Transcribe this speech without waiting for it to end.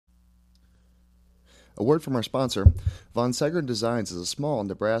A word from our sponsor. Von Segern Designs is a small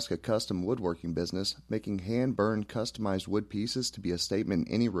Nebraska custom woodworking business making hand-burned customized wood pieces to be a statement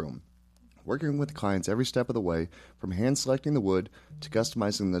in any room. Working with clients every step of the way, from hand-selecting the wood to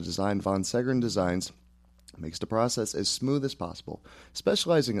customizing the design, Von Segern Designs makes the process as smooth as possible,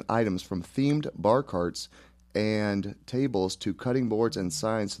 specializing in items from themed bar carts and tables to cutting boards and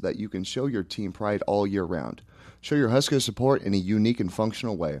signs so that you can show your team pride all year round. Show your Husker support in a unique and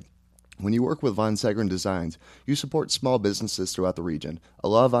functional way. When you work with Von Segern Designs, you support small businesses throughout the region.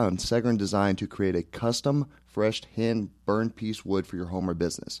 Allow Von Segern Design to create a custom, fresh, hand-burned piece wood for your home or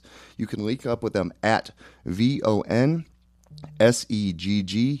business. You can link up with them at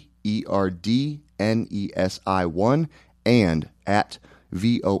VonSeggernesi1 and at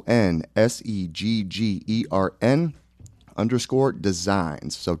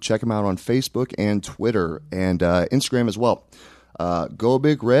VonSeggern_designs. So check them out on Facebook and Twitter and Instagram as well. Go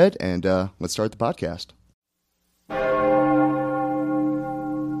Big Red, and let's start the podcast.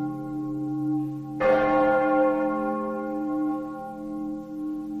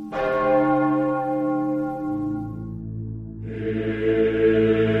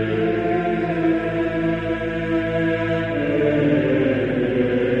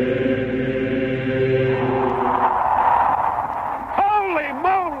 Holy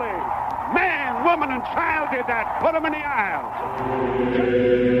moly! Man, woman, and child did that. Put them in the aisles.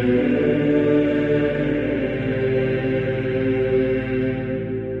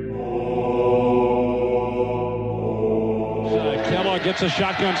 Kellogg gets a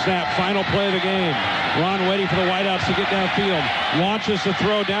shotgun snap. Final play of the game. Ron waiting for the wideouts to get downfield. Launches the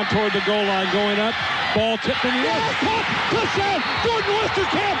throw down toward the goal line. Going up. Ball tipped in the air. Caught. Touchdown. Jordan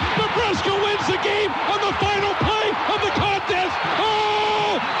Westerkamp. Nebraska wins the game on the final play of the contest.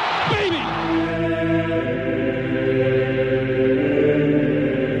 Oh, baby.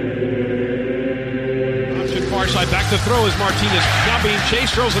 Option far side. Back to throw is Martinez. Now being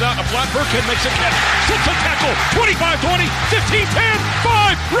chased. Throws it out. A flat. Burkhead makes a catch. Sits a tackle. 25-20. 15-10.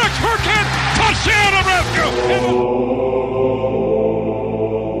 5. Rex Burkhead. Touchdown, Nebraska.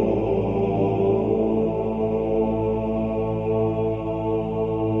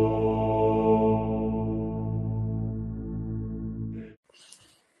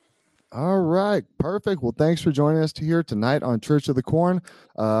 All right, perfect. Well, thanks for joining us here tonight on Church of the Corn.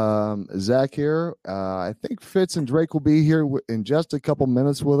 Zach here. I think Fitz and Drake will be here in just a couple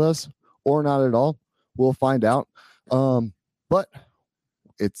minutes with us, or not at all. We'll find out. But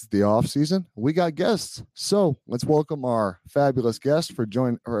it's the off season. We got guests, so let's welcome our fabulous guest is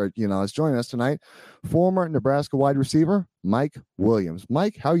joining us tonight. Former Nebraska wide receiver Mike Williams.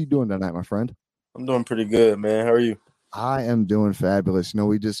 Mike, how are you doing tonight, my friend? I'm doing pretty good, man. How are you? I am doing fabulous.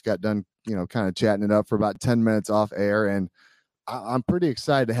 We just got done, kind of chatting it up for about 10 minutes off air, and I'm pretty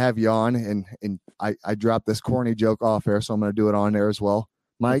excited to have you on. And I dropped this corny joke off air, so I'm going to do it on air as well.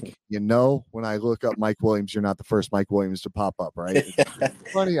 Mike, when I look up Mike Williams, you're not the first Mike Williams to pop up, right?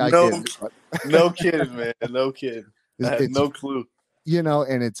 It's funny, no kidding, man. No kidding. I had no clue.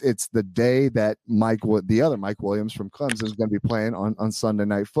 And it's the day that the other Mike Williams from Clemson is going to be playing on Sunday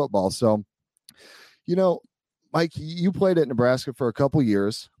Night Football. So, Mike, you played at Nebraska for a couple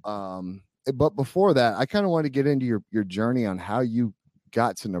years. But before that, I kind of want to get into your journey on how you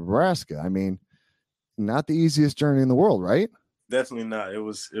got to Nebraska. I mean, not the easiest journey in the world, right? Definitely not. It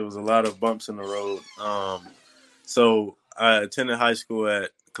was a lot of bumps in the road. So I attended high school at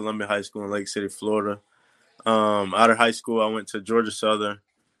Columbia High School in Lake City, Florida. Out of high school, I went to Georgia Southern.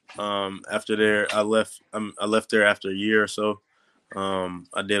 After there, I left there after a year or so.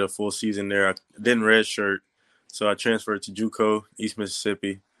 I did a full season there. I didn't redshirt. So I transferred to JUCO, East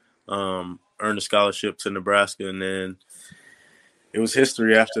Mississippi, earned a scholarship to Nebraska, and then it was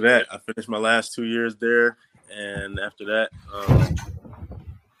history after that. I finished my last 2 years there, and after that,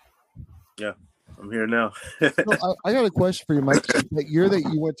 I'm here now. So I got a question for you, Mike. That year that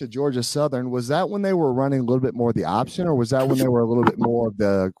you went to Georgia Southern, was that when they were running a little bit more of the option, or was that when they were a little bit more of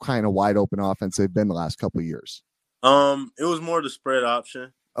the kind of wide open offense they've been the last couple of years? It was more the spread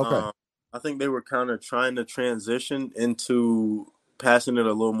option. Okay. I think they were kind of trying to transition into passing it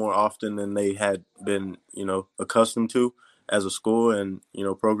a little more often than they had been, accustomed to as a school and,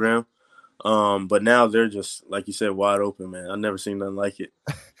 program. But now they're just, like you said, wide open, man. I've never seen nothing like it.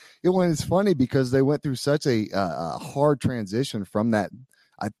 It's funny because they went through such a hard transition from that.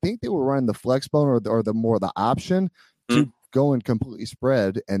 I think they were running the flex bone or the more the option to going completely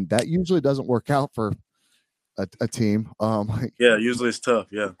spread. And that usually doesn't work out for a team. Yeah, usually it's tough.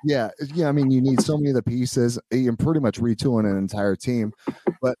 Yeah. I mean, you need so many of the pieces. You can pretty much retooling an entire team.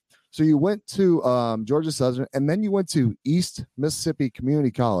 But So you went to Georgia Southern, and then you went to East Mississippi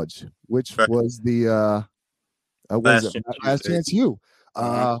Community College, which Right. was the Last Last Chance U.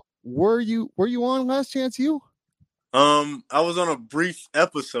 Were you on Last Chance U? I was on a brief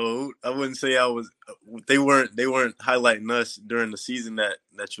episode. I wouldn't say I was. They weren't highlighting us during the season that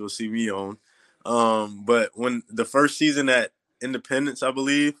you'll see me on. But when the first season at Independence, I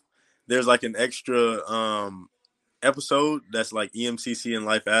believe there's like an extra episode that's like EMCC and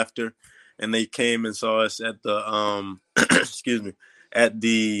Life After, and they came and saw us at the excuse me, at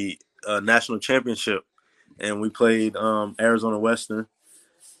the national championship, and we played Arizona Western.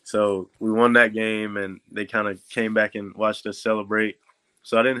 So we won that game, and they kind of came back and watched us celebrate.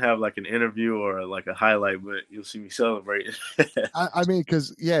 So I didn't have like an interview or like a highlight, but you'll see me celebrate. I mean,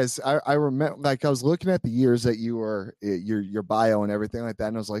 because yes, I remember. Like I was looking at the years that you were your bio and everything like that,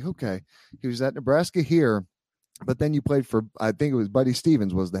 and I was like, okay, he was at Nebraska here, but then you played for, I think it was Buddy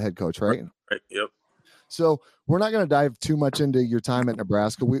Stevens was the head coach, right? Right. Yep. So we're not going to dive too much into your time at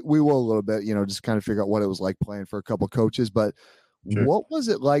Nebraska. We will a little bit, just kind of figure out what it was like playing for a couple of coaches. But Sure. What was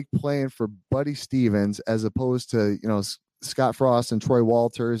it like playing for Buddy Stevens as opposed to Scott Frost and Troy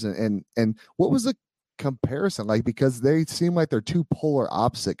Walters, and what was the comparison like? Because they seem like they're two polar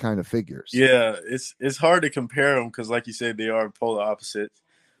opposite kind of figures. Yeah, it's hard to compare them because, like you said, they are polar opposites.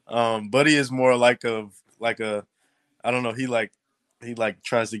 Buddy is more like a I don't know. He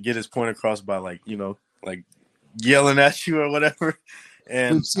tries to get his point across by like yelling at you or whatever.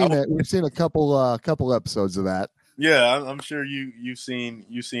 And we've seen it. We've seen a couple episodes of that. Yeah, I'm sure you've seen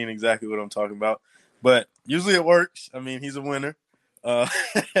exactly what I'm talking about. But usually it works. I mean, he's a winner.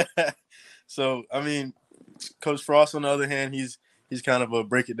 So I mean, Coach Frost on the other hand, he's kind of a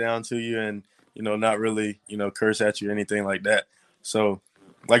break it down to you and not really curse at you or anything like that. So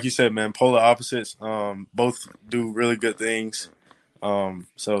like you said, man, polar opposites. Both do really good things.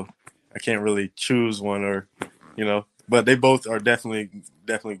 So I can't really choose one or but they both are definitely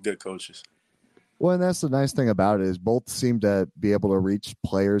good coaches. Well, and that's the nice thing about it is both seem to be able to reach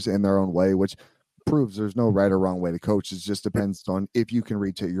players in their own way, which proves there's no right or wrong way to coach. It just depends on if you can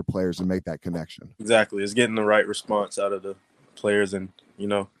reach your players and make that connection. Exactly. It's getting the right response out of the players and,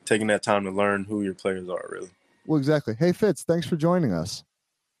 taking that time to learn who your players are, really. Well, exactly. Hey, Fitz, thanks for joining us.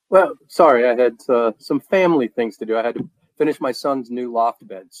 Well, sorry, I had some family things to do. I had to finish my son's new loft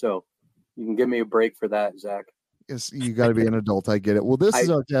bed, so you can give me a break for that, Zach. Yes, you got to be an adult. I get it. Well, this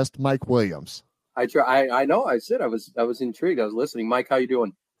is our guest, Mike Williams. I know. I said I was intrigued. I was listening. Mike, how you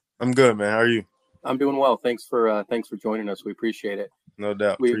doing? I'm good, man. How are you? I'm doing well. Thanks for joining us. We appreciate it. No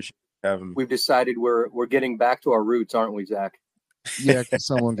doubt. Appreciate having me. We've decided we're getting back to our roots, aren't we, Zach? Yeah, because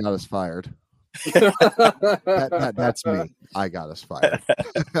someone got us fired. That's me. I got us fired.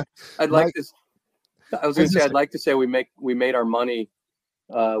 I'd like to say we made our money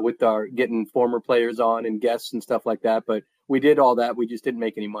with our getting former players on and guests and stuff like that, but we did all that. We just didn't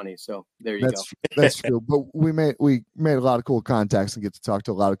make any money. So there you go. That's true. But we made a lot of cool contacts and get to talk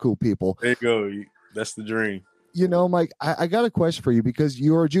to a lot of cool people. There you go. That's the dream. Mike, I got a question for you because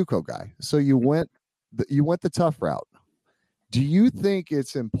you're a JUCO guy. So you went the tough route. Do you think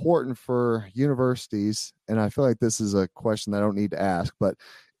it's important for universities, and I feel like this is a question that I don't need to ask, but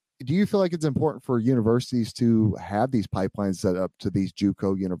do you feel like it's important for universities to have these pipelines set up to these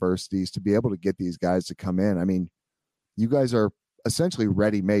JUCO universities to be able to get these guys to come in? I mean, you guys are essentially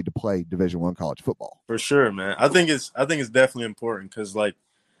ready-made to play Division I college football. For sure, man. I think it's definitely important because like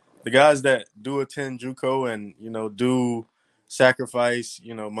the guys that do attend JUCO and do sacrifice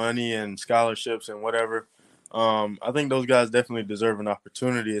money and scholarships and whatever. I think those guys definitely deserve an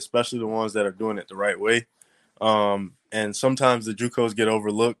opportunity, especially the ones that are doing it the right way. And sometimes the JUCOs get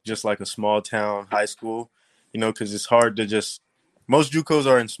overlooked, just like a small town high school, because it's hard to most JUCOs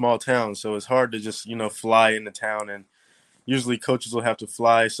are in small towns, so it's hard to just, fly into town. And usually coaches will have to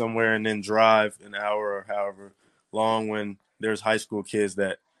fly somewhere and then drive an hour or however long when there's high school kids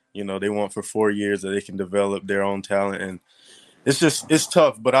that, they want for 4 years that they can develop their own talent. And it's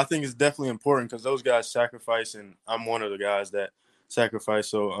tough, but I think it's definitely important because those guys sacrifice, and I'm one of the guys that sacrifice.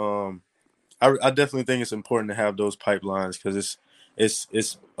 So I definitely think it's important to have those pipelines because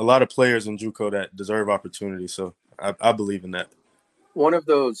it's a lot of players in JUCO that deserve opportunity. So I believe in that. One of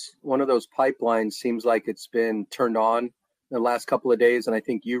those pipelines seems like it's been turned on in the last couple of days, and I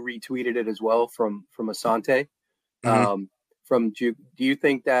think you retweeted it as well from Asante. Mm-hmm. Do you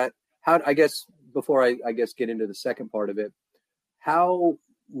think that I guess before I get into the second part of it, how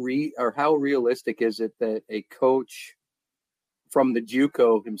realistic is it that a coach from the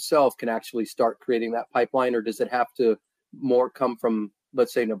JUCO himself can actually start creating that pipeline, or does it have to more come from,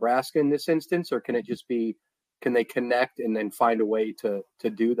 let's say, Nebraska in this instance, or can it just be, can they connect and then find a way to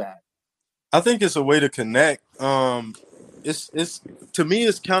do that? I think it's a way to connect. It's to me,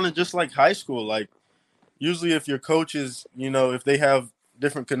 it's kind of just like high school. Like usually, if your coaches, if they have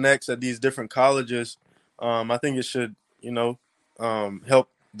different connects at these different colleges, I think it should, help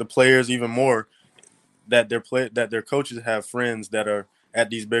the players even more that their coaches have friends that are at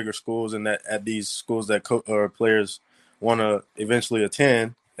these bigger schools and that at these schools that or players want to eventually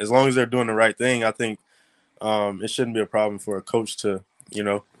attend. As long as they're doing the right thing, I think it shouldn't be a problem for a coach to,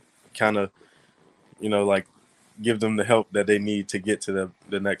 kind of, like give them the help that they need to get to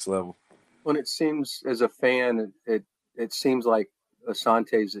the next level. When it seems as a fan, it seems like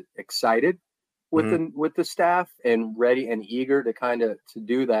Asante's excited with the staff and ready and eager to to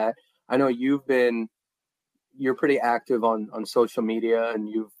do that. I know you're pretty active on social media, and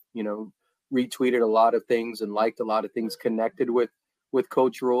you've retweeted a lot of things and liked a lot of things connected with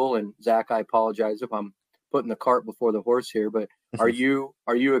Coach Rhule. And Zach, I apologize if I'm putting the cart before the horse here, but are you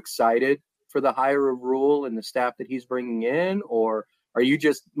excited for the hire of Rhule and the staff that he's bringing in, or are you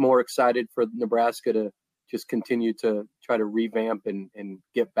just more excited for Nebraska to just continue to try to revamp and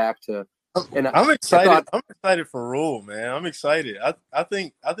get back to? And I'm excited. I'm excited for Rhule, man. I'm excited. I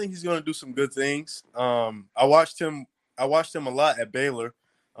think he's going to do some good things. I watched him a lot at Baylor.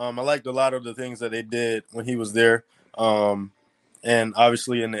 I liked a lot of the things that they did when he was there. And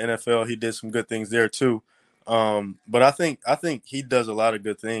obviously in the NFL, he did some good things there too. But I think he does a lot of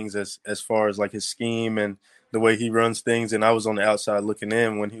good things as far as like his scheme and the way he runs things. And I was on the outside looking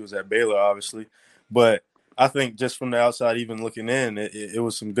in when he was at Baylor, obviously. But I think just from the outside, even looking in, it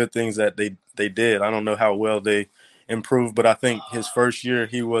was some good things that they did. I don't know how well they improved, but I think his first year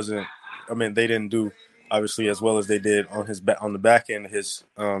he wasn't. I mean, they didn't do obviously as well as they did on the back end of his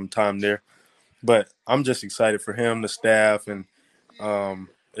time there. But I'm just excited for him, the staff, and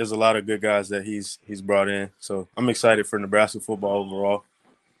there's a lot of good guys that he's brought in. So I'm excited for Nebraska football overall.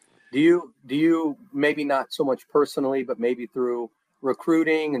 Do you maybe not so much personally, but maybe through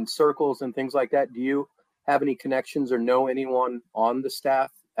recruiting and circles and things like that, do you have any connections or know anyone on the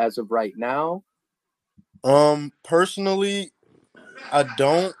staff as of right now? Personally, I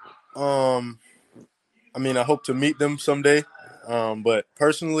don't. I mean, I hope to meet them someday. But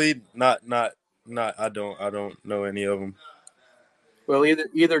personally, not. I don't know any of them. Well,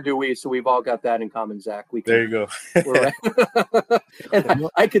 either do we. So we've all got that in common, Zach. There you go. And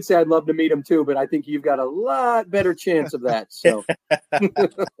I could say I'd love to meet him too, but I think you've got a lot better chance of that. So,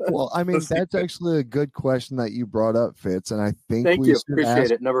 well, I mean, that's actually a good question that you brought up, Fitz, and I think thank you.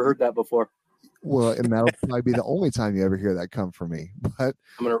 Appreciate it. Never heard that before. Well, and that'll probably be the only time you ever hear that come from me. But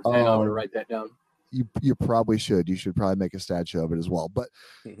I'm gonna write that down. You probably should. You should probably make a stat show of it as well. But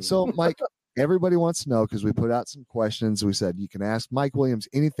so, Mike. Everybody wants to know because we put out some questions. We said you can ask Mike Williams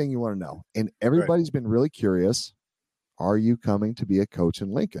anything you want to know. And everybody's been really curious. Are you coming to be a coach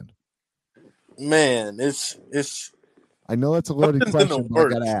in Lincoln? Man, it's I know that's a loaded question, but I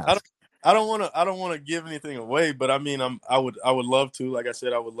gotta ask. I don't want to give anything away, but I mean I would love to. Like I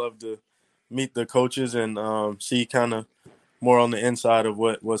said, I would love to meet the coaches and see kind of more on the inside of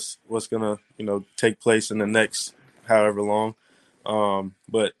what's gonna, take place in the next however long.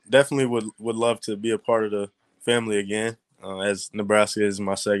 But definitely would love to be a part of the family again, as Nebraska is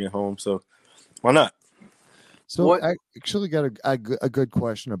my second home. So why not? So I actually got a good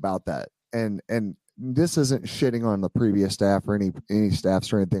question about that. And this isn't shitting on the previous staff or any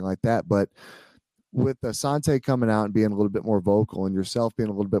staffs or anything like that. But with Asante coming out and being a little bit more vocal and yourself being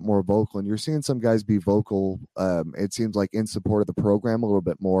a little bit more vocal, and you're seeing some guys be vocal, it seems like in support of the program a little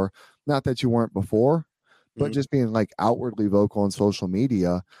bit more. Not that you weren't before, but just being like outwardly vocal on social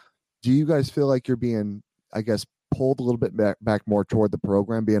media, do you guys feel like you're being, I guess, pulled a little bit back more toward the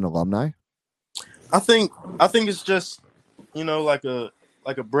program being alumni? I think it's just,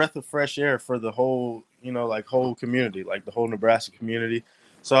 like a breath of fresh air for the whole, whole community, like the whole Nebraska community.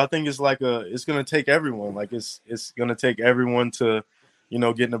 So I think it's it's going to take everyone. Like it's going to take everyone to,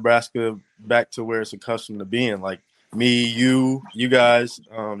 get Nebraska back to where it's accustomed to being. Like me, you guys,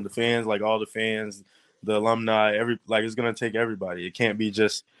 the fans, like all the fans, the alumni, it's going to take everybody. It can't be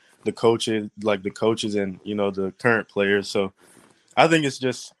just the coaches and, the current players. So I think it's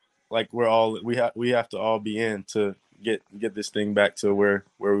just like we have to all be in to get this thing back to where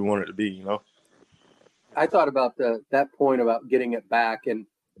we want it to be, I thought about that point about getting it back, and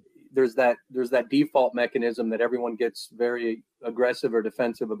there's that default mechanism that everyone gets very aggressive or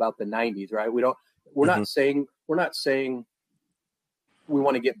defensive about the 90s, right? We're not saying we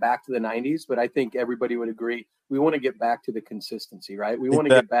want to get back to the 90s, but I think everybody would agree we want to get back to the consistency, right? We want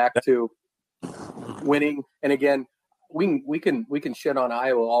to get back to winning. And again, we can shit on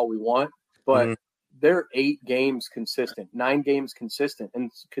Iowa all we want, but they're 8 games consistent, 9 games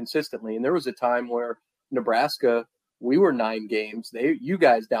consistently. And there was a time where Nebraska, we were 9 games. You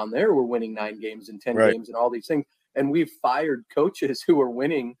guys down there were winning 9 games and 10 Right. games and all these things. And we've fired coaches who are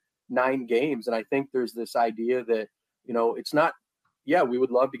winning 9 games. And I think there's this idea that, it's not, we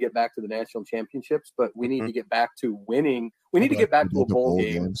would love to get back to the national championships, but we need to get back to winning. We need to get back to a bowl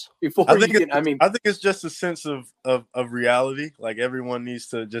game before I think it's just a sense of reality. Like everyone needs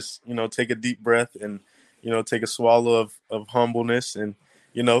to just, take a deep breath and, take a swallow of humbleness and,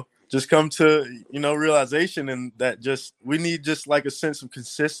 just come to, realization, and that just we need just like a sense of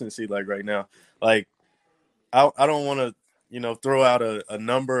consistency. Like right now, like I don't want to, throw out a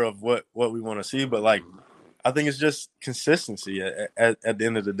number of what we want to see, but like I think it's just consistency at the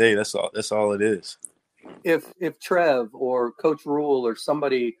end of the day. That's all it is. If Trev or Coach Rule or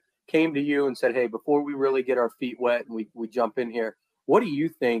somebody came to you and said, hey, before we really get our feet wet and we jump in here, what do you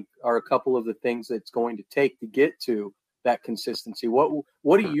think are a couple of the things that's going to take to get to that consistency? What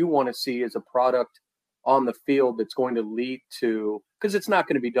do you want to see as a product on the field that's going to lead to, because it's not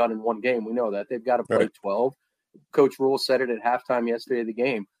going to be done in one game. We know that. They've got to play Right. 12. Coach Rule said it at halftime yesterday of the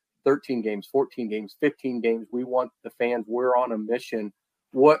game. 13 games, 14 games, 15 games. We want the fans. We're on a mission.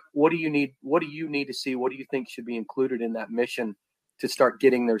 What do you need? What do you need to see? What do you think should be included in that mission to start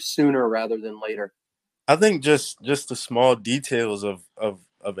getting there sooner rather than later? I think just the small details of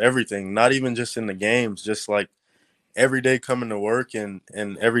everything, not even just in the games, just like every day coming to work and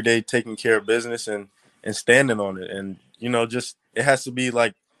every day taking care of business and standing on it. And, just it has to be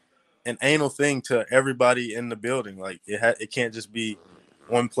like an anal thing to everybody in the building. Like it can't just be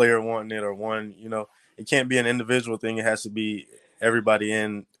one player wanting it or one, it can't be an individual thing. It has to be everybody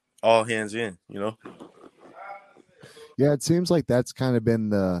in, all hands in, Yeah, it seems like that's kind of been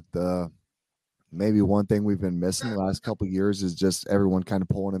the maybe one thing we've been missing the last couple of years is just everyone kind of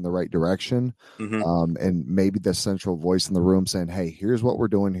pulling in the right direction. Mm-hmm. And maybe the central voice in the room saying, hey, here's what we're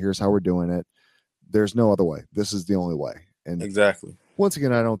doing. Here's how we're doing it. There's no other way. This is the only way. And Exactly. once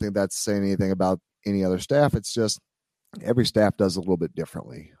again, I don't think that's saying anything about any other staff. It's just every staff does a little bit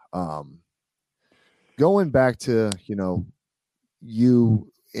differently. Going back to,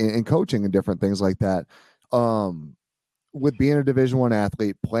 you in coaching and different things like that, with being a Division I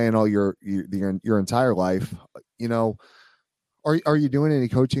athlete, playing all your entire life, are you doing any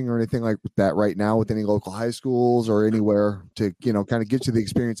coaching or anything like that right now with any local high schools or anywhere to, kind of get you the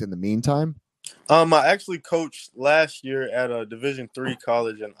experience in the meantime? I actually coached last year at a Division III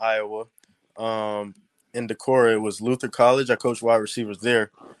college in Iowa. In Decorah, it was Luther College. I coached wide receivers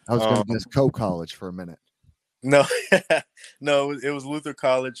there. I was going to guess co-college for a minute. No, no, it was Luther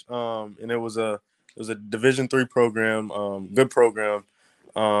College. And it was a Division III program, good program.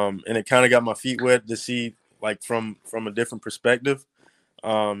 And it kind of got my feet wet to see like from a different perspective.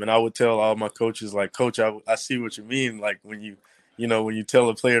 And I would tell all my coaches, like, Coach, I see what you mean. Like when you tell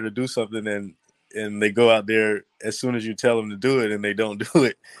a player to do something and they go out there as soon as you tell them to do it and they don't do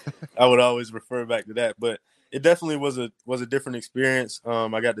it, I would always refer back to that. But it definitely was a different experience.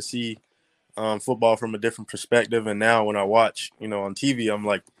 I got to see football from a different perspective. And now when I watch, on TV, I'm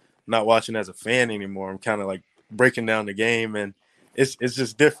like not watching as a fan anymore. I'm kind of like breaking down the game, and it's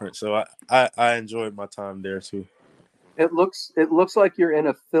just different. So I enjoyed my time there too. It looks like you're in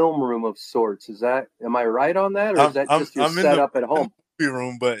a film room of sorts. Am I right on that? Or is that just your setup at home?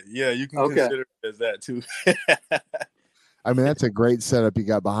 Room, but yeah, you can consider it as that too. I mean, that's a great setup you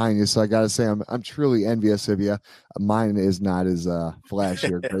got behind you. So I got to say, I'm truly envious of you. Mine is not as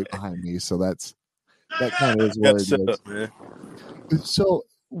flashy or great behind me. So that kind of is what it is. Man. So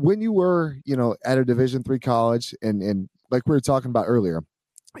when you were, at a Division III college, and like we were talking about earlier,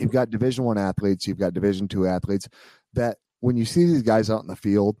 you've got Division I athletes, you've got Division II athletes. That when you see these guys out in the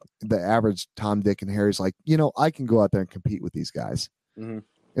field, the average Tom, Dick, and Harry's like, I can go out there and compete with these guys. Mm-hmm.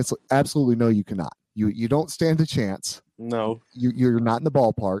 It's absolutely no, you cannot. You don't stand a chance. No, you're not in the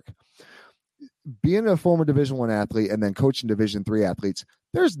ballpark. Being a former Division I athlete and then coaching Division III athletes,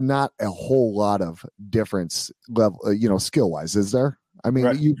 there's not a whole lot of difference level, skill wise, is there? I mean,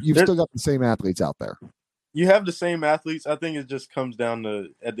 right. you've still got the same athletes out there. You have the same athletes. I think it just comes down to,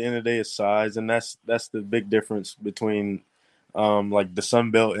 at the end of the day, is size, and that's the big difference between like the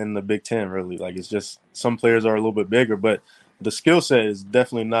Sun Belt and the Big Ten. Really, like it's just some players are a little bit bigger, but the skill set is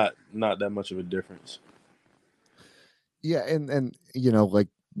definitely not that much of a difference. Yeah, and like,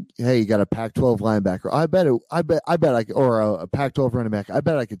 hey, you got a Pac-12 linebacker. I bet I could, or a Pac-12 running back. I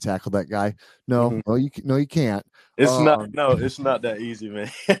bet I could tackle that guy. No, Mm-hmm. no, you can't. It's not that easy,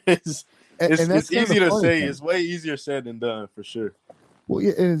 man. It's easy to say. Thing. It's way easier said than done, for sure. Well,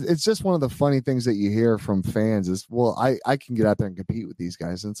 yeah, it's just one of the funny things that you hear from fans is, well, I can get out there and compete with these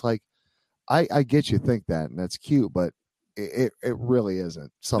guys. And it's like, I get you think that, and that's cute, but it really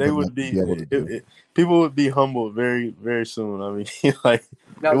isn't something They would that you'd be able to do. People would be humbled very, very soon. I mean, like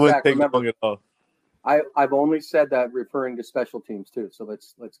Now, it wouldn't Zach, take remember, long at all. I've only said that referring to special teams too. So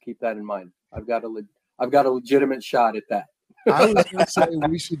let's keep that in mind. I've got a legitimate shot at that. I was going to say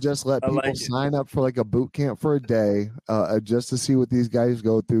we should just let I people like it. sign up for like a boot camp for a day, just to see what these guys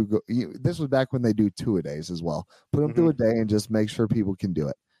go through. This was back when they do 2-a-days as well. Put them through a day and just make sure people can do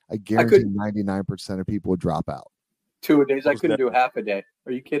it. I guarantee 99% of people would drop out. 2-a-days. I couldn't do half a day.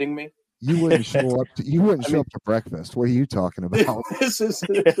 Are you kidding me? You wouldn't show up. You wouldn't show up to breakfast. What are you talking about? This is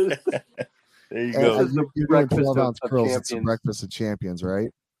There you go. You're doing 12-ounce curls. It's a breakfast of champions, right?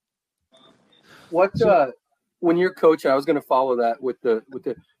 What when you're coaching, I was going to follow that with the.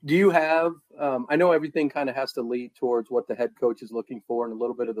 Do you have? I know everything kind of has to lead towards what the head coach is looking for and a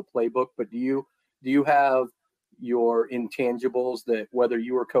little bit of the playbook, but do you have your intangibles that whether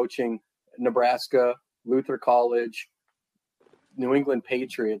you were coaching Nebraska, Luther College, New England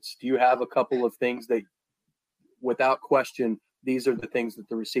Patriots, do you have a couple of things that, without question, these are the things that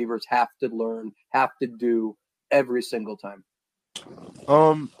the receivers have to learn, have to do every single time?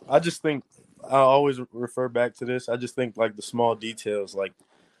 I just think I always refer back to this. I just think like the small details, like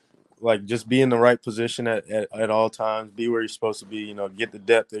just be in the right position at all times, be where you're supposed to be, get the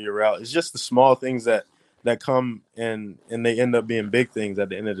depth of your route. It's just the small things that come and they end up being big things at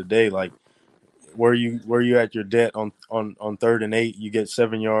the end of the day. Like where you at your debt on 3rd and 8, you get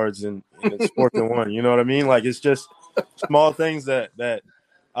 7 yards and it's 4th and 1. You know what I mean? Like it's just small things that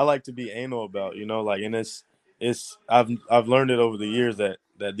I like to be anal about, like, and it's I've learned it over the years that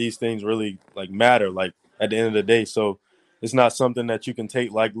these things really like matter, like at the end of the day. So it's not something that you can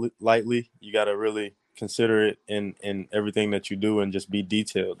take lightly. You got to really consider it in everything that you do and just be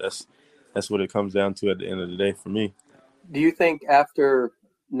detailed. That's what it comes down to at the end of the day for me. Do you think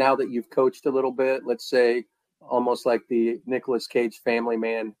now that you've coached a little bit, let's say almost like the Nicolas Cage Family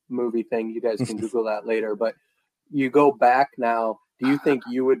Man movie thing, you guys can Google that later, but you go back now, do you think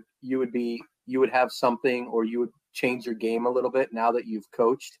you would have something, or you would change your game a little bit now that you've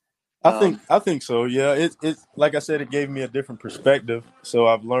coached? I think so. Yeah. It like I said, it gave me a different perspective. So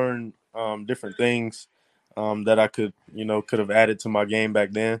I've learned different things that I could have added to my game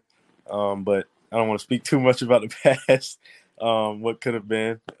back then. But I don't want to speak too much about the past. What could have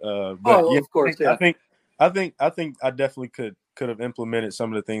been. But yeah, of course. I think I definitely could have implemented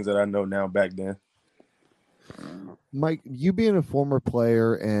some of the things that I know now back then. Mike, you being a former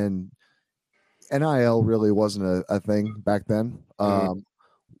player, and NIL really wasn't a thing back then.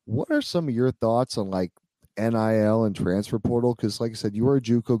 What are some of your thoughts on like NIL and transfer portal? Because like I said, you were a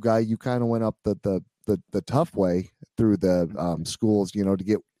JUCO guy. You kind of went up the tough way through the schools,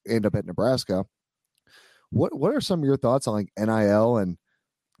 to end up at Nebraska. What are some of your thoughts on like NIL and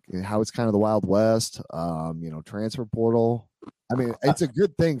how it's kind of the Wild West? Transfer portal. I mean, it's a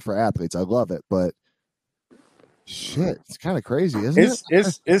good thing for athletes. I love it, but shit, it's kind of crazy, isn't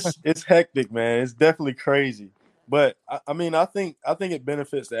it? It's hectic, man. It's definitely crazy. But I mean, I think it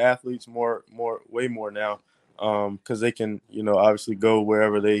benefits the athletes way more now, because they can, obviously go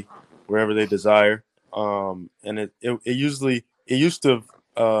wherever they desire. And it used to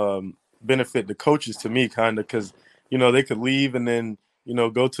benefit the coaches to me, kind of, because they could leave and then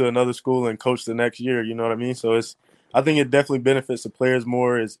go to another school and coach the next year. You know what I mean? So I think it definitely benefits the players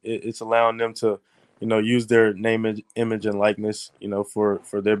more. It's allowing them to use their name, image, and likeness, for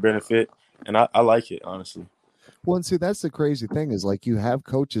their benefit, and I like it, honestly. Well, and see, that's the crazy thing is like you have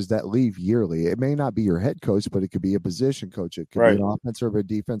coaches that leave yearly. It may not be your head coach, but it could be a position coach. It could be an offensive or a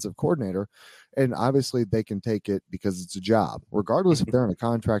defensive coordinator. And obviously they can take it because it's a job. Regardless if they're in a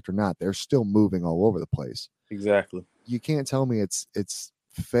contract or not, they're still moving all over the place. Exactly. You can't tell me it's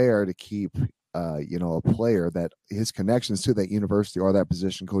fair to keep a player that his connections to that university or that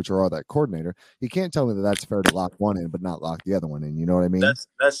position coach or that coordinator. You can't tell me that that's fair to lock one in but not lock the other one in. You know what I mean?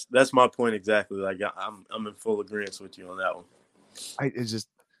 That's my point exactly. Like I'm in full agreement with you on that one. I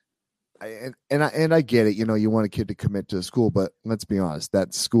get it. You want a kid to commit to a school, but let's be honest,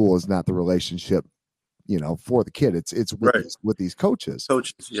 that school is not the relationship, for the kid. It's with these coaches.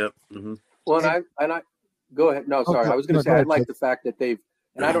 Coaches, yep. Mm-hmm. Well, and I go ahead. No, sorry. I was going to say I like the fact that they've.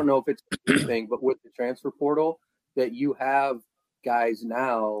 And I don't know if it's a new thing, but with the transfer portal, that you have guys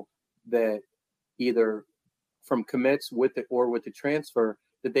now that either from commits with it or with the transfer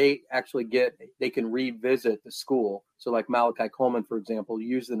that they actually they can revisit the school. So like Malachi Coleman, for example,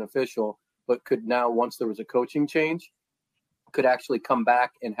 used an official, but could now, once there was a coaching change, could actually come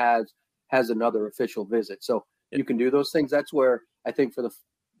back and has another official visit. So you can do those things. That's where I think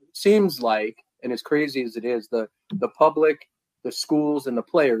seems like, and as crazy as it is, the public, the schools and the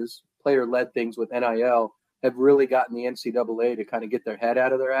players player-led things with NIL have really gotten the NCAA to kind of get their head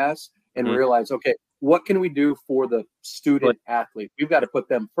out of their ass and realize, okay, what can we do for the student athlete? We've got to put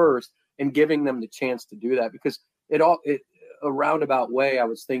them first, and giving them the chance to do that, because a roundabout way, I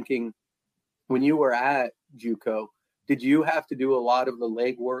was thinking, when you were at JUCO, did you have to do a lot of the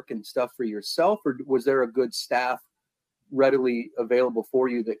legwork and stuff for yourself, or was there a good staff readily available for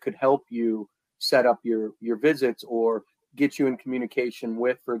you that could help you set up your visits or get you in communication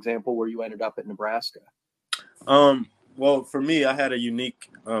with, for example, where you ended up at Nebraska? Well, for me, I had a unique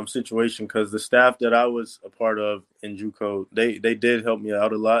situation because the staff that I was a part of in JUCO, they did help me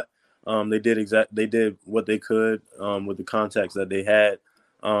out a lot. They did what they could with the contacts that they had.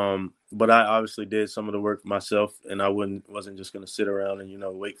 But I obviously did some of the work myself, and I wasn't just going to sit around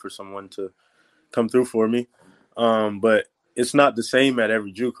and wait for someone to come through for me. But it's not the same at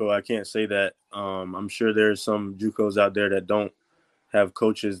every JUCO. I can't say that. I'm sure there's some JUCOs out there that don't have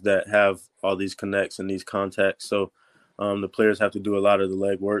coaches that have all these connects and these contacts. So the players have to do a lot of the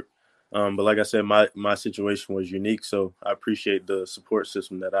legwork. But like I said, my situation was unique, so I appreciate the support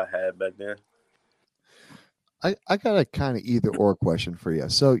system that I had back then. I got a kind of either or question for you.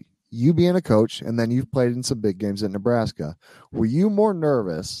 So you being a coach, and then you've played in some big games at Nebraska, were you more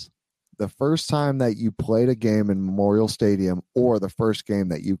nervous the first time that you played a game in Memorial Stadium or the first game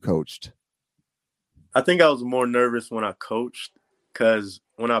that you coached? I think I was more nervous when I coached, because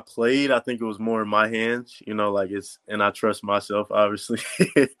when I played, I think it was more in my hands, and I trust myself, obviously.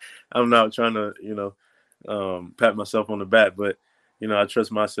 I'm not trying to, pat myself on the back, but, I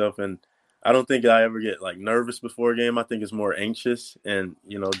trust myself, and I don't think I ever get nervous before a game. I think it's more anxious and,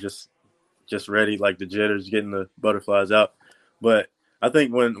 just ready, like the jitters, getting the butterflies out. But I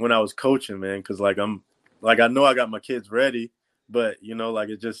think when I was coaching, man, because I know I got my kids ready, but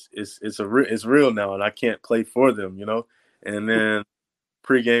it's real now, and I can't play for them, And then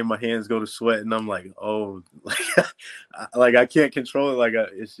pregame, my hands go to sweat, and I'm like, oh, I can't control it.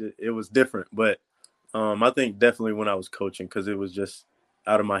 It was different, but I think definitely when I was coaching, because it was just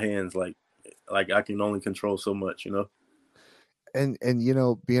out of my hands, like I can only control so much, And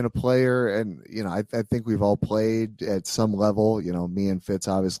being a player, and I think we've all played at some level. Me and Fitz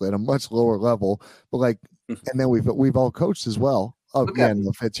obviously at a much lower level, but and then we've all coached as well. Oh, okay.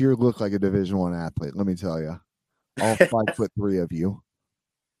 Yeah, Fitz, you look like a Division I athlete. Let me tell you, all 5'3" of you.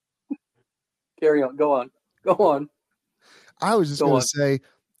 Carry on. Go on. I was just going to say,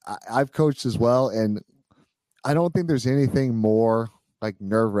 I've coached as well, and I don't think there's anything more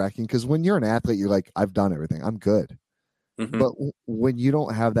nerve-wracking, because when you're an athlete, you're like, I've done everything, I'm good. Mm-hmm. But when you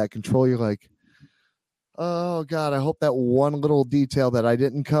don't have that control, you're like, oh God, I hope that one little detail that I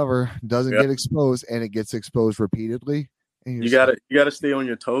didn't cover doesn't get exposed, and it gets exposed repeatedly. And you gotta stay on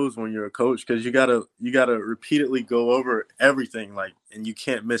your toes when you're a coach, because you gotta repeatedly go over everything, and you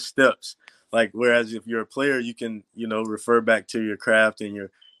can't miss steps. Whereas if you're a player, you can refer back to your craft and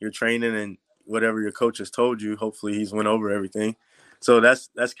your training and whatever your coach has told you. Hopefully, he's went over everything. So that's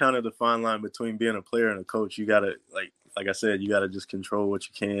kind of the fine line between being a player and a coach. You gotta like I said, you gotta just control what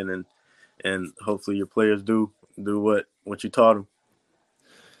you can, and hopefully your players do what you taught them.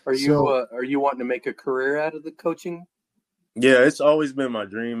 Are you wanting to make a career out of the coaching? Yeah, it's always been my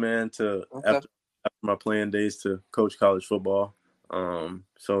dream, man, after my playing days to coach college football.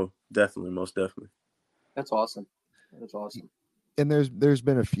 So most definitely. That's awesome. And there's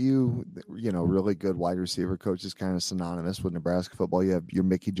been a few, really good wide receiver coaches kind of synonymous with Nebraska football. You have your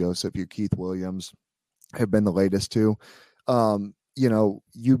Mickey Joseph, your Keith Williams have been the latest two.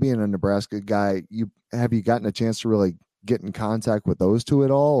 You being a Nebraska guy, have you gotten a chance to really get in contact with those two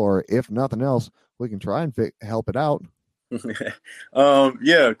at all? Or if nothing else, we can try and help it out.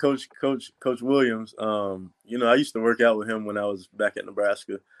 Yeah, Coach Williams. I used to work out with him when I was back at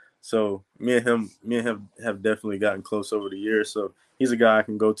Nebraska. So me and him have definitely gotten close over the years. So he's a guy I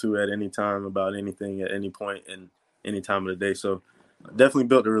can go to at any time about anything at any point and any time of the day. So definitely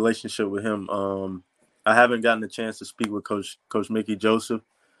built a relationship with him. I haven't gotten a chance to speak with Coach Mickey Joseph.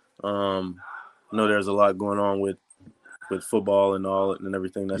 I know there's a lot going on with football and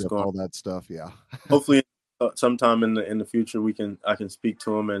everything that's going on. All that stuff, yeah. Hopefully sometime in the future I can speak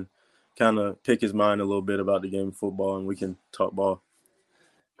to him and kind of pick his mind a little bit about the game of football, and we can talk ball.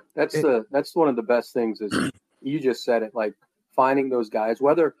 That's one of the best things is you just said it, finding those guys,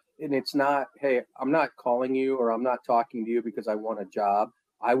 and it's not, hey, I'm not calling you or I'm not talking to you because I want a job.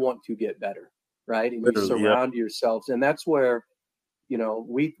 I want to get better, right? And you surround yourselves. And that's where,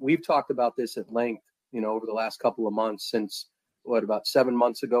 we've talked about this at length, over the last couple of months since about 7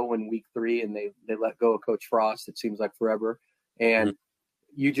 months ago in week 3, and they let go of Coach Frost. It seems like forever. And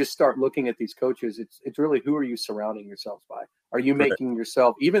you just start looking at these coaches. It's really, who are you surrounding yourselves by? Are you Correct. making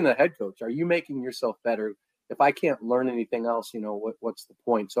yourself, even the head coach, are you making yourself better? If I can't learn anything else, what's the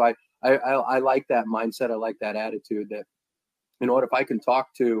point? So I like that mindset. I like that attitude that, if I can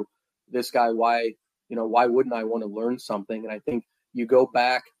talk to this guy, why wouldn't I want to learn something? And I think you go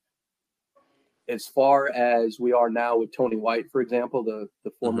back as far as we are now with Tony White, for example,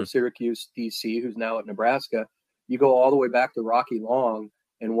 the former Syracuse DC, who's now at Nebraska. You go all the way back to Rocky Long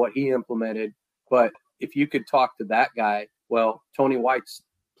and what he implemented. But if you could talk to that guy, well, Tony White's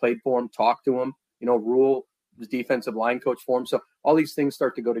played for him, talked to him, Rule was defensive line coach for him. So all these things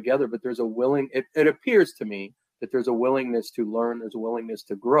start to go together, but there's it appears to me that there's a willingness to learn, there's a willingness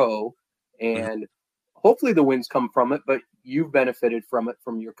to grow, and hopefully the wins come from it, but you've benefited from it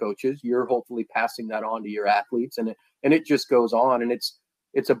from your coaches. You're hopefully passing that on to your athletes, and it just goes on. And it's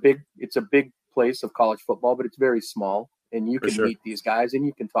a big place of college football, but it's very small, and you can meet these guys and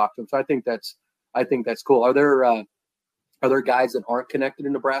you can talk to them. So I think that's cool. Are there guys that aren't connected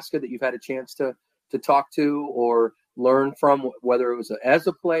in Nebraska that you've had a chance to talk to or learn from, whether it was as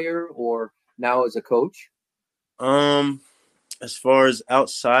a player or now as a coach? As far as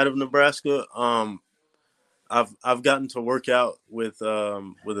outside of Nebraska, I've gotten to work out with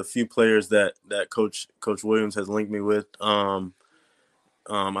a few players that Coach Williams has linked me with.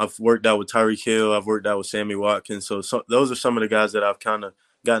 I've worked out with Tyreek Hill. I've worked out with Sammy Watkins. So those are some of the guys that I've kind of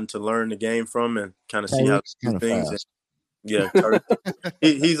gotten to learn the game from and kind of see how to do things. Fast. Yeah,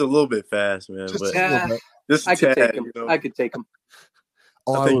 he's a little bit fast, man. I could take him. I could take him.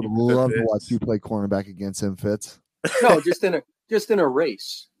 Oh, I would love to watch you play cornerback against him, Fitz. No, just in a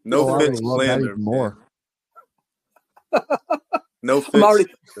race. No Fitz slander. More. No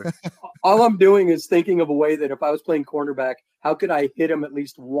Fitz. All I'm doing is thinking of a way that if I was playing cornerback, how could I hit him at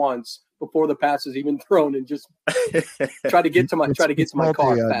least once before the pass is even thrown, and just try to get to my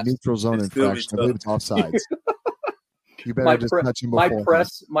car. Neutral zone infraction. I believe it's offsides. You better just touch him before.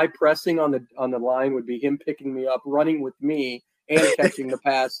 My pressing on the line would be him picking me up, running with me, and catching the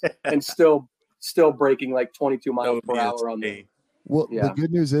pass, and still breaking like 22 miles per hour on the. Well, the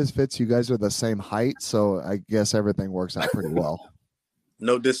good news is, Fitz, you guys are the same height, so I guess everything works out pretty well.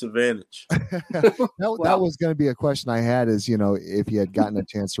 No disadvantage. That was going to be a question I had, is, if you had gotten a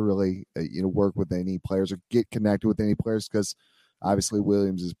chance to really, work with any players or get connected with any players, because obviously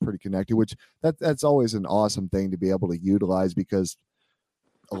Williams is pretty connected, which that's always an awesome thing to be able to utilize, because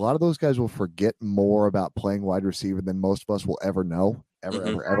a lot of those guys will forget more about playing wide receiver than most of us will ever know,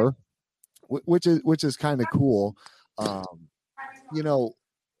 ever, which is kind of cool.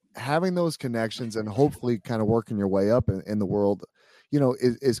 Having those connections and hopefully kind of working your way up in the world,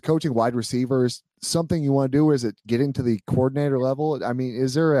 is coaching wide receivers something you want to do? Or is it getting to the coordinator level? I mean,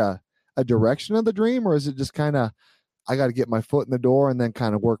 is there a direction of the dream, or is it just kind of, I got to get my foot in the door and then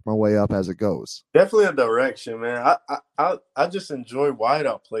kind of work my way up as it goes? Definitely a direction, man. I just enjoy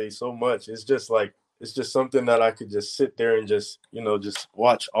wideout play so much. It's just something that I could just sit there and just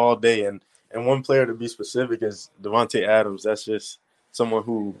watch all day. And one player, to be specific, is Davante Adams. That's just someone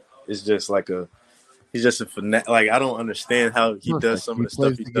who is just he's just a fanatic. Like, I don't understand how he does some of the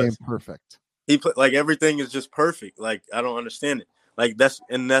stuff he does. Game perfect. Everything is just perfect. Like, I don't understand it. Like, that's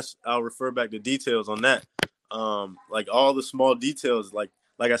I'll refer back to details on that. Like all the small details, like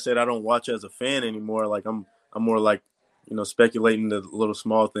I said, I don't watch as a fan anymore. Like I'm more like, speculating the little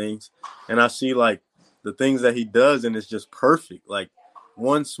small things, and I see like the things that he does, and it's just perfect. Like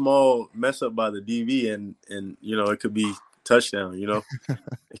one small mess up by the DB, and it could be touchdown. It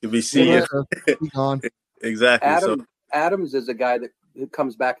could be seen. Exactly. Adams is a guy that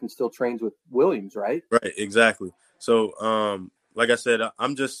comes back and still trains with Williams, right? Right. Exactly. So, like I said,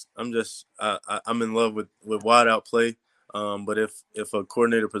 I'm in love with wide-out play. But if a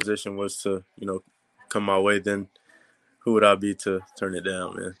coordinator position was to, come my way, then who would I be to turn it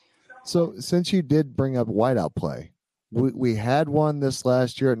down, man? So since you did bring up wide-out play, we had one this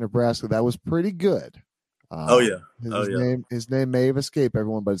last year at Nebraska that was pretty good. His name may have escaped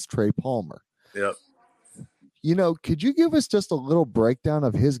everyone, but it's Trey Palmer. Yep. Could you give us just a little breakdown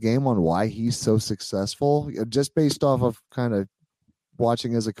of his game on why he's so successful, just based off of kind of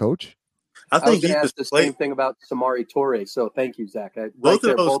watching as a coach? I think he asked the same thing about Samori Toure. So thank you, Zach. Both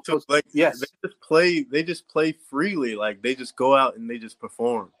of those, yes, they just play freely. Like they just go out and they just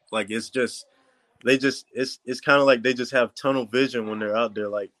perform. Like it's kind of like they just have tunnel vision when they're out there.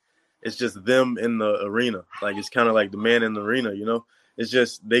 Like it's just them in the arena. Like it's kind of like the man in the arena. It's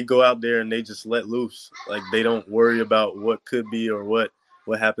just they go out there and they just let loose. Like they don't worry about what could be or what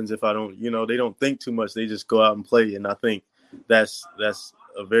happens if I don't. They don't think too much. They just go out and play. And I think that's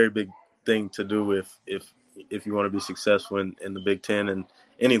a very big thing to do if you want to be successful in the Big Ten and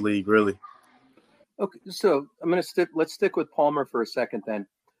any league really. Okay, so let's stick with Palmer for a second then.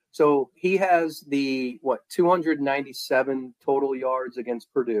 So he has the 297 total yards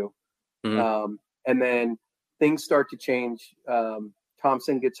against Purdue. Mm-hmm. And then things start to change.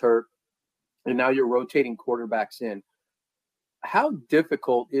 Thompson gets hurt, and now you're rotating quarterbacks in. How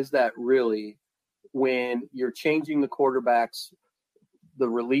difficult is that really when you're changing the quarterbacks, the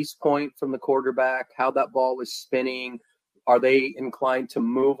release point from the quarterback, how that ball is spinning? Are they inclined to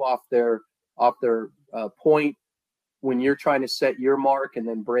move off their point when you're trying to set your mark and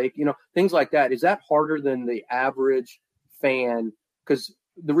then break? Things like that. Is that harder than the average fan? Because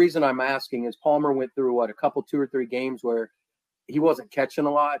the reason I'm asking is Palmer went through a couple, 2 or 3 games where he wasn't catching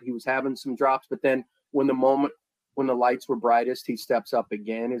a lot. He was having some drops, but then when the lights were brightest, he steps up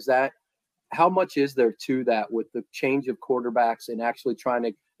again. How much is there to that with the change of quarterbacks and actually trying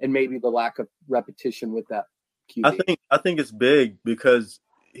to, and maybe the lack of repetition with that QB? I think it's big because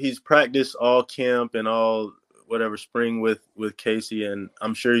he's practiced all camp and all whatever spring with Casey, and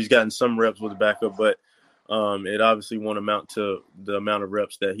I'm sure he's gotten some reps with the backup, but it obviously won't amount to the amount of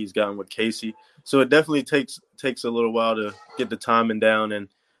reps that he's gotten with Casey. So it definitely takes a little while to get the timing down, and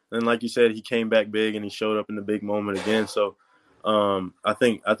like you said, he came back big and he showed up in the big moment again. So I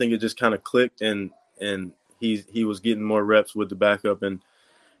think it just kind of clicked, and he was getting more reps with the backup, and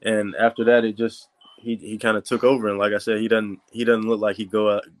after that it just he kind of took over. And like I said, he doesn't look like he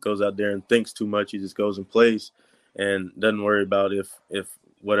goes out there and thinks too much. He just goes and plays and doesn't worry about if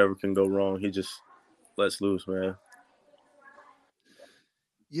whatever can go wrong. He just lets loose, man.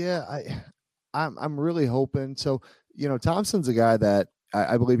 Yeah, I'm really hoping. So, Thompson's a guy that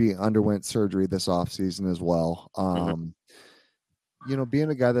I believe he underwent surgery this offseason as well.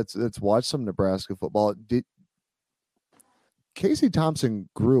 Being a guy that's watched some Nebraska football, Casey Thompson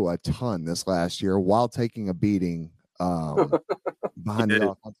grew a ton this last year while taking a beating behind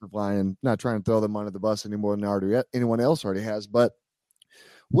the offensive line. Not trying to throw them under the bus any more than anyone else already has, but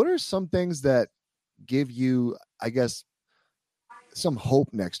what are some things that give you, I guess, some hope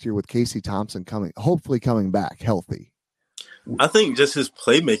next year with Casey Thompson hopefully coming back healthy? I think just his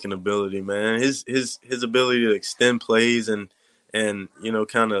playmaking ability, man. His ability to extend plays and kind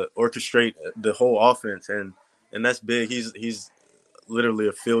of orchestrate the whole offense, and that's big. He's literally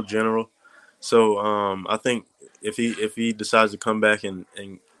a field general. So I think if he decides to come back and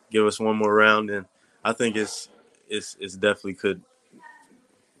give us one more round, then I think it's definitely could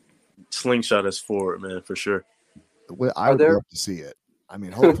slingshot us forward, man, for sure. Well, I would love to see it. I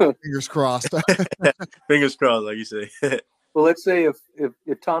mean, hopefully, fingers crossed. Fingers crossed, like you say. Well, let's say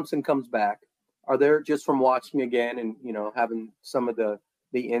if Thompson comes back, are there, just from watching again and having some of the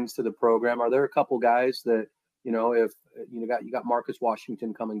ins to the program, are there a couple guys that if you got Marcus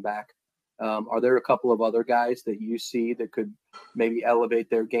Washington coming back, are there a couple of other guys that you see that could maybe elevate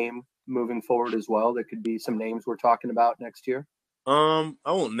their game moving forward as well? That could be some names we're talking about next year. I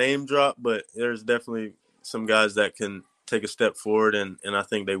won't name drop, but there's definitely some guys that can take a step forward, and I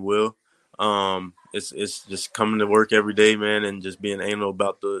think they will. It's just coming to work every day, man, and just being anal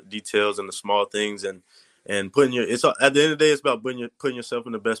about the details and the small things, and putting it's at the end of the day, it's about putting yourself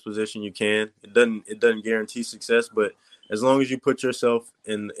in the best position you can. It doesn't guarantee success, but as long as you put yourself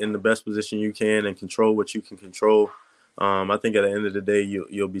in the best position you can and control what you can control, I think at the end of the day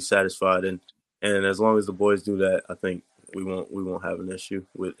you'll be satisfied, and as long as the boys do that, I think we won't have an issue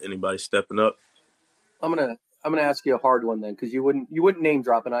with anybody stepping up. I'm gonna ask you a hard one then, because you wouldn't name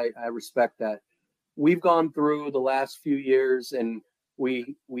drop, and I respect that. We've gone through the last few years, and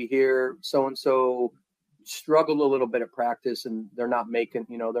we hear so and so struggle a little bit at practice, and they're not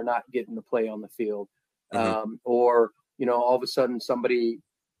getting the play on the field, or all of a sudden somebody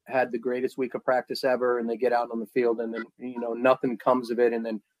had the greatest week of practice ever, and they get out on the field, and then nothing comes of it, and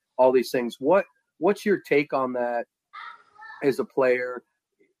then all these things. What's your take on that as a player?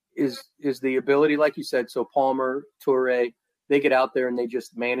 Is the ability, like you said, so Palmer, Toure, they get out there and they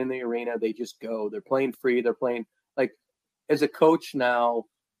just man in the arena. They just go. They're playing free. They're playing, like, as a coach now,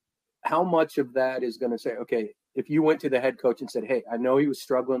 how much of that is going to say, okay, if you went to the head coach and said, hey, I know he was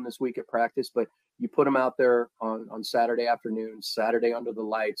struggling this week at practice, but you put him out there on Saturday afternoon, Saturday under the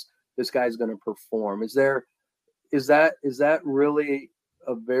lights, this guy's going to perform. Is that really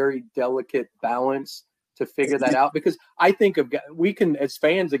a very delicate balance to figure that out? Because I think we can, as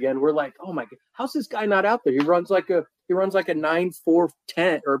fans, again, we're like, oh my God, how's this guy not out there? He runs like a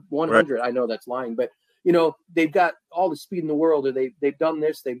 9.410 or 100. Right. I know that's lying, but they've got all the speed in the world, or they've done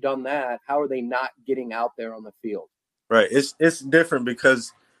this, they've done that. How are they not getting out there on the field? Right. It's different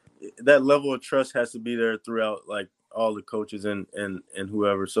because that level of trust has to be there throughout, like, all the coaches and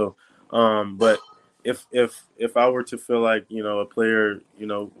whoever. So, but if I were to feel like, you know, a player, you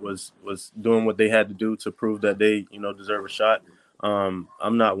know, was doing what they had to do to prove that they, you know, deserve a shot, I'm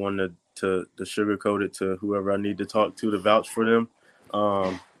not one to sugarcoat it to whoever I need to talk to vouch for them.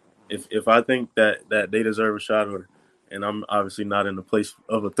 If I think that they deserve a shot, and I'm obviously not in a place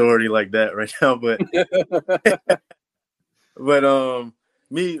of authority like that right now, but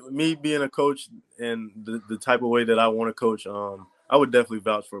me being a coach and the type of way that I want to coach, I would definitely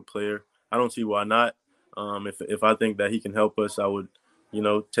vouch for a player. I don't see why not. If I think that he can help us, I would, you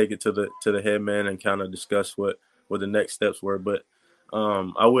know, take it to the head man and kind of discuss what the next steps were. But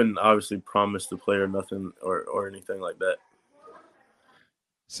I wouldn't obviously promise the player nothing or anything like that.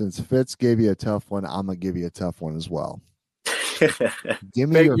 Since Fitz gave you a tough one, I'm gonna give you a tough one as well. Give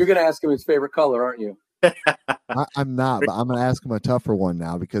me you're gonna ask him his favorite color, aren't you? I'm not, but I'm gonna ask him a tougher one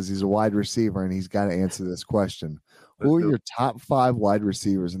now because he's a wide receiver and he's got to answer this question. Who are your top 5 wide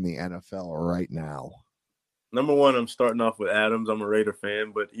receivers in the NFL right now? Number 1, I'm starting off with Adams. I'm a Raider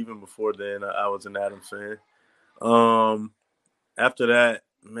fan, but even before then, I was an Adams fan. After that,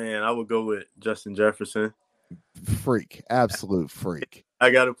 man, I would go with Justin Jefferson. Freak, absolute freak.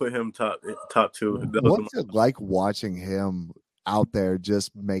 I got to put him top 2. What's it like watching him out there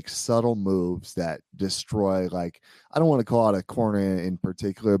just make subtle moves that destroy, like, I don't want to call out a corner in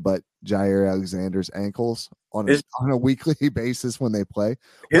particular, but Jair Alexander's ankles on a weekly basis when they play?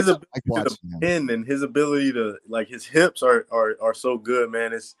 His ability to pin and his ability to, like, his hips are so good,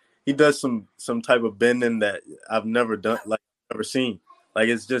 man. He does some type of bending that I've never done, like, never seen. Like,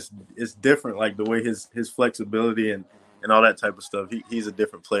 it's different, like the way his flexibility and all that type of stuff. He's a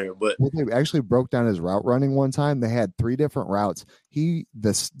different player. But they actually broke down his route running one time. They had 3 different routes.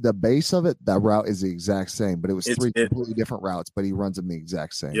 The base of it, that route is the exact same, but it was 3 completely different routes, but he runs them the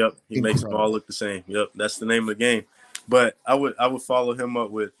exact same. Yep. He makes them all look the same. Yep. That's the name of the game. But I would follow him up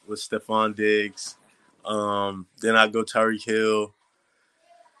with Stephon Diggs. Then I'd go Tyreek Hill.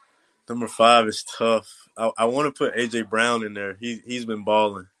 Number 5 is tough. I want to put AJ Brown in there. He's been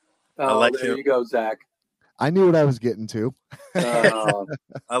balling. Oh, I like there him. You go, Zach. I knew what I was getting to.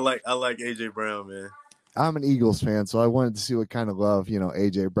 I like AJ Brown, man. I'm an Eagles fan, so I wanted to see what kind of love, you know,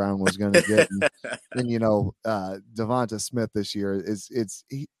 AJ Brown was going to get. And you know, Devonta Smith this year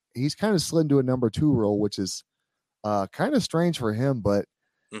he's kind of slid into a number 2 role, which is kind of strange for him. But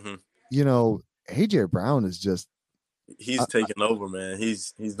you know, AJ Brown is just he's taking over, man.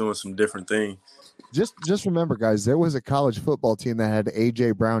 He's doing some different things. Just remember, guys, there was a college football team that had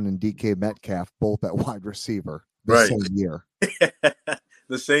A.J. Brown and DK Metcalf both at wide receiver same year.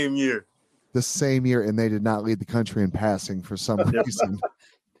 The same year, and they did not lead the country in passing for some reason.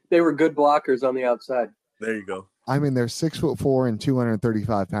 They were good blockers on the outside. There you go. I mean, they're 6'4" and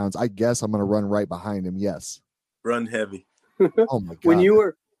 235 pounds. I guess I'm going to run right behind him. Yes. Run heavy. Oh, my God.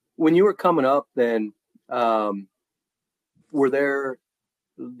 When you were coming up, then were there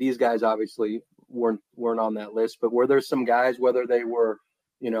 – these guys obviously – weren't on that list, but were there some guys, whether they were,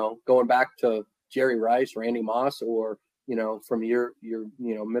 you know, going back to Jerry Rice, Randy Moss, or, you know, from your you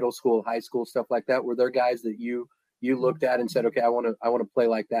know, middle school, high school, stuff like that, were there guys that you looked at and said, okay, I want to play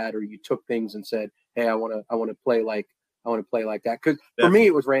like that, or you took things and said, hey, I want to play like that? Because for me,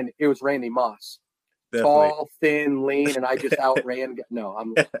 it was Randy Moss. Definitely. Tall, thin, lean, and I just outran. No,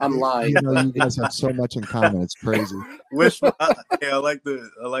 I'm lying. You know, you guys have so much in common. It's crazy. I like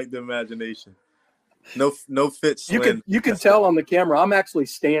the imagination. No fits. You can tell on the camera. I'm actually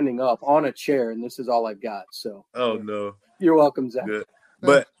standing up on a chair, and this is all I've got. So. Oh no. You're welcome, Zach. Good.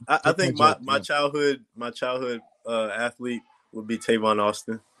 But I think my childhood athlete would be Tavon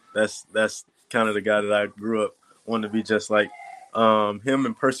Austin. That's kind of the guy that I grew up wanting to be just like. Him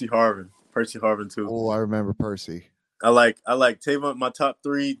and Percy Harvin. Percy Harvin too. Oh, I remember Percy. I like Tavon. My top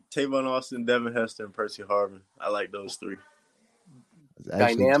 3: Tavon Austin, Devin Hester, and Percy Harvin. I like those 3.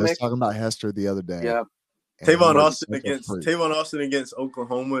 Actually, dynamic. Just talking about Hester the other day. Yeah. Tavon Austin against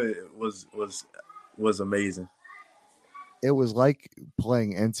Oklahoma was amazing. It was like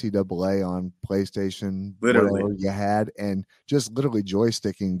playing NCAA on PlayStation, literally. Whatever you had, and just literally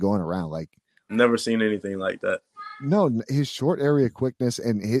joysticking, going around. Like, never seen anything like that. No, his short area quickness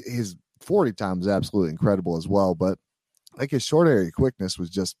and his 40 time is absolutely incredible as well. But like his short area quickness was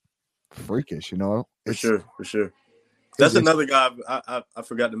just freakish, you know. For sure. That's another guy I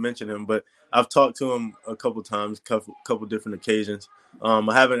forgot to mention him, but I've talked to him a couple times, couple different occasions. I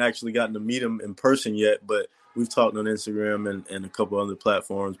haven't actually gotten to meet him in person yet, but we've talked on Instagram and a couple other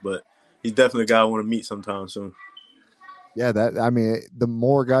platforms. But he's definitely a guy I want to meet sometime soon. Yeah, the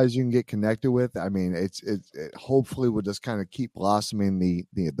more guys you can get connected with, it hopefully will just kind of keep blossoming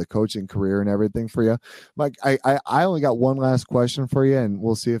the coaching career and everything for you. Mike, I only got one last question for you, and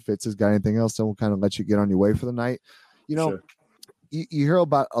we'll see if Fitz has got anything else. Then we'll kind of let you get on your way for the night. Sure. You hear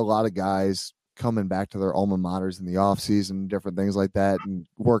about a lot of guys coming back to their alma maters in the off season, different things like that, and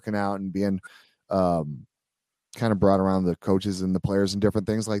working out and being kind of brought around the coaches and the players and different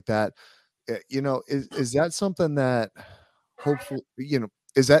things like that. Is that something that hopefully,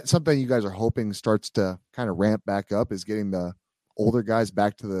 is that something you guys are hoping starts to kind of ramp back up, is getting the older guys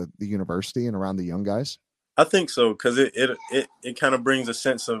back to the university and around the young guys? I think so, because it kind of brings a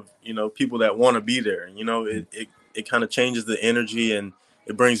sense of, people that want to be there. It kind of changes the energy, and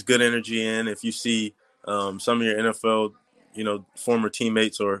it brings good energy in. If you see some of your NFL, former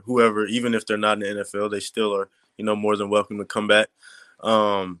teammates or whoever, even if they're not in the NFL, they still are, more than welcome to come back.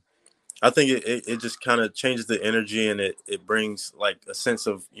 I think it just kind of changes the energy, and it brings like a sense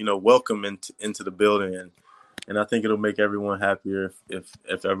of, welcome into the building. And I think it'll make everyone happier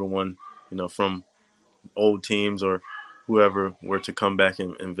if everyone, from old teams or whoever were to come back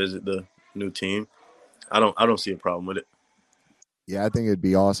and visit the new team. I don't see a problem with it. Yeah, I think it'd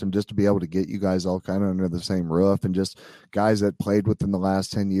be awesome just to be able to get you guys all kind of under the same roof, and just guys that played within the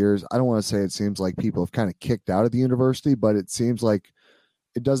last 10 years. I don't want to say it seems like people have kind of kicked out of the university, but it seems like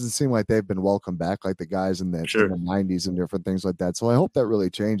it doesn't seem like they've been welcomed back like the guys in the 90s and different things like that. So I hope that really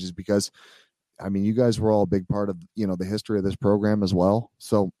changes, because you guys were all a big part of, the history of this program as well.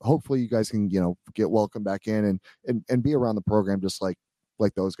 So hopefully you guys can, get welcomed back in and be around the program just like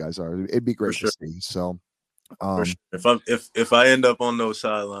those guys are. It'd be great to see. So for sure. If I end up on those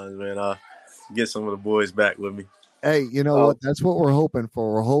sidelines, man, I'll get some of the boys back with me. Hey, you know what? That's what we're hoping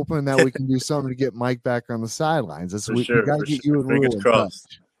for. We're hoping that we can do something to get Mike back on the sidelines. We got to get you and Rule in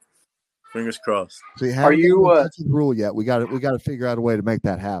touch. Fingers crossed. So you haven't gotten in touch with Rule yet. We got to figure out a way to make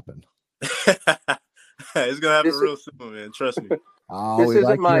that happen. It's gonna happen real soon, man. Trust me.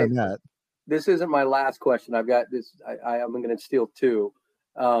 This isn't my last question. I've got this. I'm going to steal two.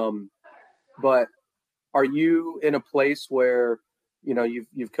 But are you in a place where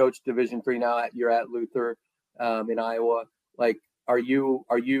you've coached Division III now? You're at Luther in Iowa. Like, are you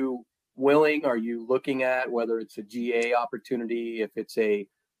willing? Are you looking at whether it's a GA opportunity, if it's a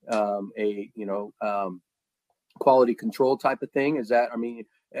quality control type of thing? Is that?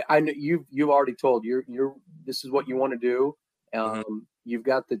 I know you've already told this is what you want to do. You've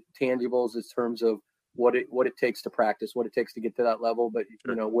got the tangibles in terms of what it takes to practice, what it takes to get to that level, but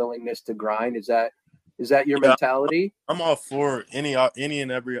willingness to grind. Is that your mentality? I'm all for any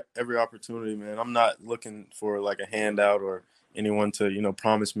and every opportunity, man. I'm not looking for like a handout or anyone to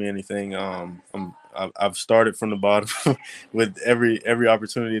promise me anything. I've started from the bottom with every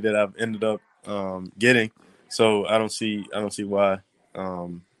opportunity that I've ended up getting. So I don't see why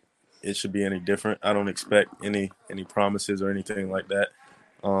it should be any different. I don't expect any promises or anything like that.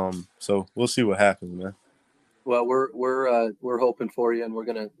 So we'll see what happens, man. Well, we're hoping for you, and we're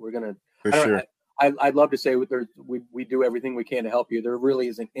gonna for sure. I'd love to say we do everything we can to help you. There really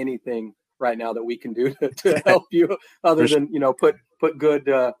isn't anything right now that we can do to help you other than put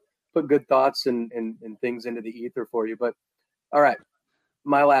good thoughts and things into the ether for you. But all right,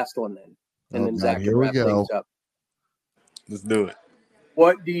 my last one then, and then Zach can wrap things up. Let's do it.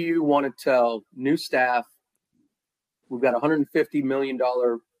 What do you want to tell new staff? We've got a $150 million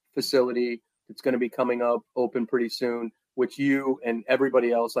facility that's going to be coming up, open pretty soon, which you and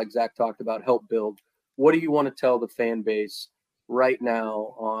everybody else, like Zach talked about, help build. What do you want to tell the fan base right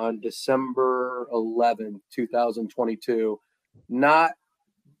now on December 11, 2022?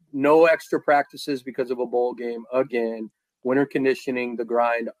 No extra practices because of a bowl game. Again, winter conditioning, the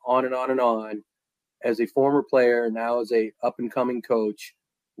grind, on and on and on. As a former player, now as a up-and-coming coach,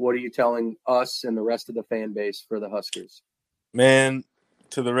 what are you telling us and the rest of the fan base for the Huskers? Man,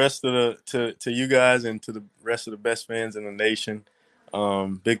 to the rest of to you guys and to the rest of the best fans in the nation,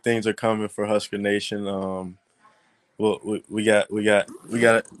 big things are coming for Husker Nation. We got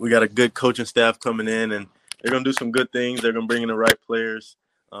a good coaching staff coming in, and they're gonna do some good things. They're gonna bring in the right players.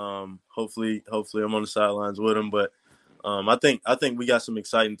 Hopefully I'm on the sidelines with them, but I think we got some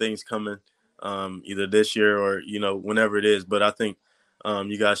exciting things coming. Either this year or whenever it is, but I think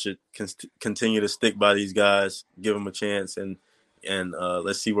you guys should continue to stick by these guys, give them a chance, and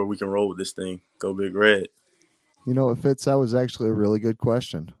let's see where we can roll with this thing. Go Big Red. Fitz, that was actually a really good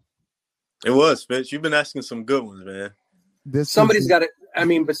question. It was, Fitz. You've been asking some good ones, man. Somebody's got it.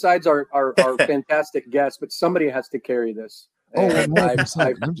 Besides our fantastic guests, but somebody has to carry this.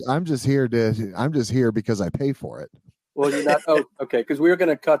 I'm just here because I pay for it. Well, you're not. Oh, okay. Because we were going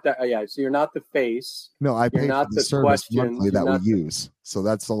to cut that. Yeah. So you're not the face. No, I pay not for the the service questions, monthly you're that we not the- use. So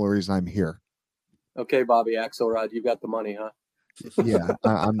that's the only reason I'm here. Okay, Bobby Axelrod, you got the money, huh? Yeah,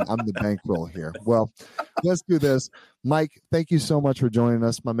 I'm the bankroll here. Well, let's do this. Mike, thank you so much for joining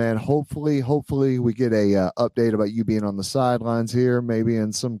us, my man. Hopefully we get a update about you being on the sidelines here, maybe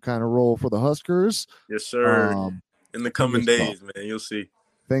in some kind of role for the Huskers. Yes, sir. In the coming days, man, you'll see.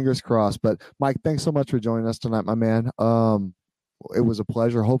 Fingers crossed. But Mike, thanks so much for joining us tonight, my man. It was a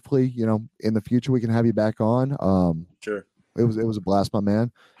pleasure. Hopefully, in the future we can have you back on. Sure. It was a blast, my man.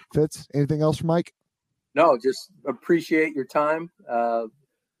 Fitz, anything else for Mike? No, just appreciate your time. That's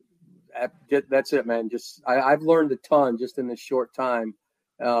it, man. I've learned a ton just in this short time,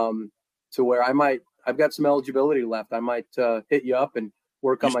 to where I've got some eligibility left. I might hit you up and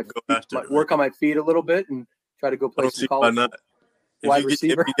work on my feet a little bit and try to go play some college wide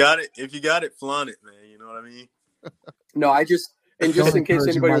receiver. If you got it, flaunt it, man. You know what I mean? No, just in case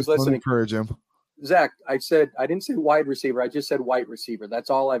anybody was listening, encourage him. Zach, I didn't say wide receiver. I just said white receiver. That's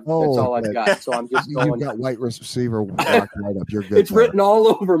all I've got. So I'm just going. You've got white receiver right up. You're good. It's written all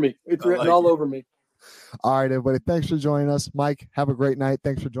over me. Over me. All right, everybody. Thanks for joining us. Mike, have a great night.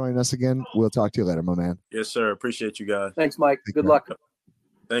 Thanks for joining us again. We'll talk to you later, my man. Yes, sir. Appreciate you guys. Thanks, Mike. Good luck.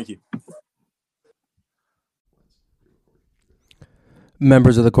 Thank you.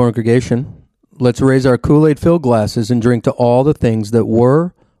 Members of the congregation, let's raise our Kool-Aid filled glasses and drink to all the things that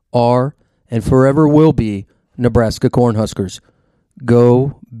were, are, and forever will be Nebraska Cornhuskers.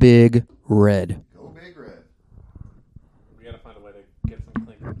 Go Big Red.